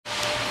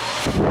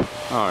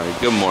Alright,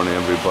 good morning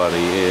everybody.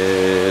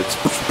 It's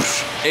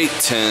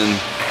 8:10.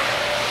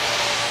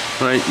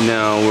 Right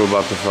now we're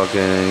about to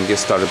fucking get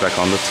started back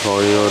on the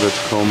Toyota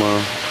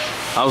Tacoma.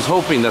 I was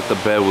hoping that the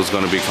bed was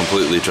going to be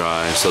completely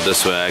dry, so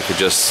this way I could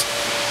just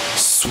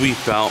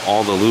sweep out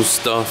all the loose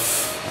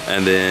stuff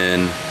and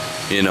then,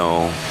 you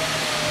know,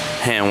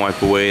 hand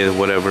wipe away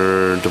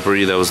whatever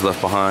debris that was left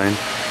behind.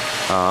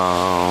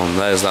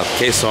 That is not the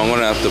case, so I'm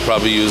going to have to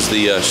probably use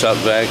the shop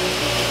vac.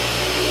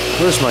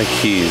 Where's my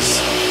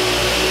keys?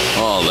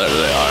 Oh, there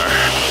they are.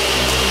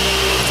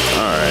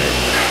 Alright.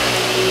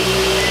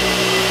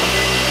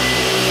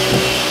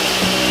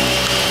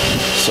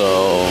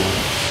 So,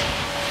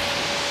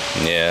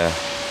 yeah.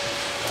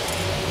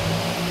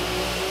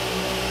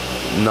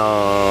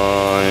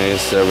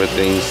 Nice.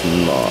 Everything's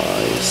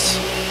nice.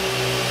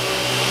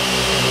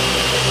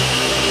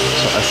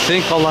 So I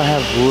think all I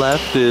have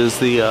left is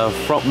the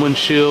front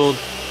windshield,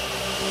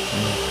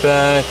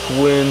 back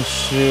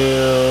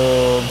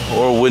windshield,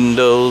 or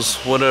windows,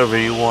 whatever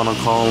you want to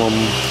call them.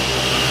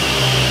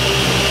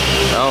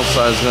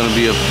 Outside's gonna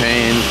be a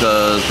pain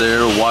because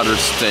they're water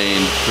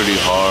stained pretty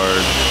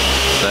hard.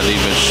 That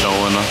even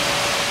showing up?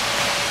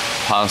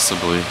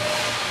 Possibly.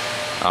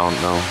 I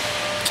don't know.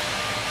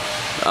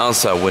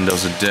 Outside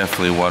windows are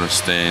definitely water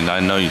stained.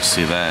 I know you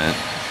see that.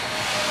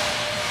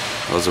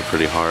 Those are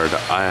pretty hard.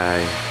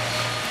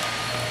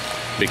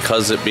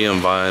 Because it being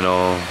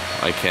vinyl,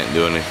 I can't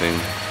do anything.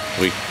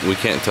 We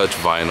can't touch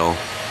vinyl.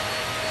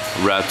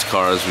 Wrapped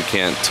cars, we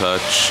can't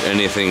touch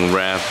anything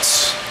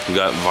wrapped. We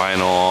got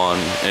vinyl on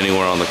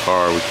anywhere on the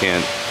car.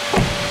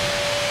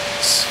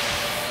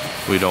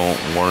 We don't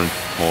warrant,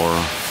 or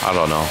I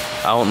don't know.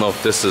 I don't know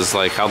if this is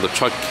like how the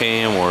truck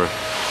came or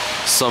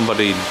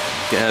somebody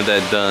had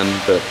that done,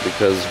 but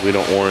because we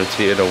don't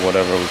warranty it or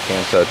whatever, we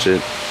can't touch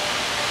it.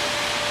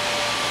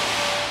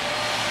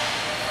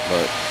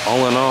 But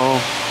all in all,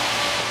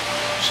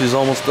 she's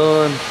almost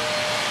done.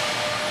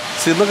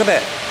 See, look at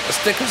that. The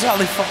sticker's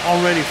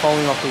already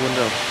falling off the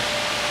window.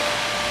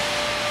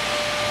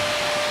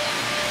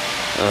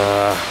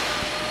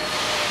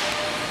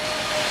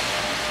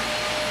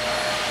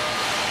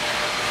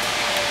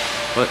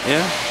 But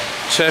yeah,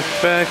 check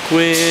back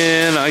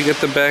when I get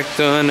the back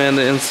done and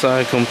the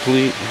inside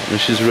complete and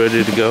she's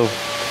ready to go.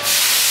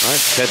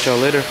 Alright, catch y'all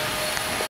later.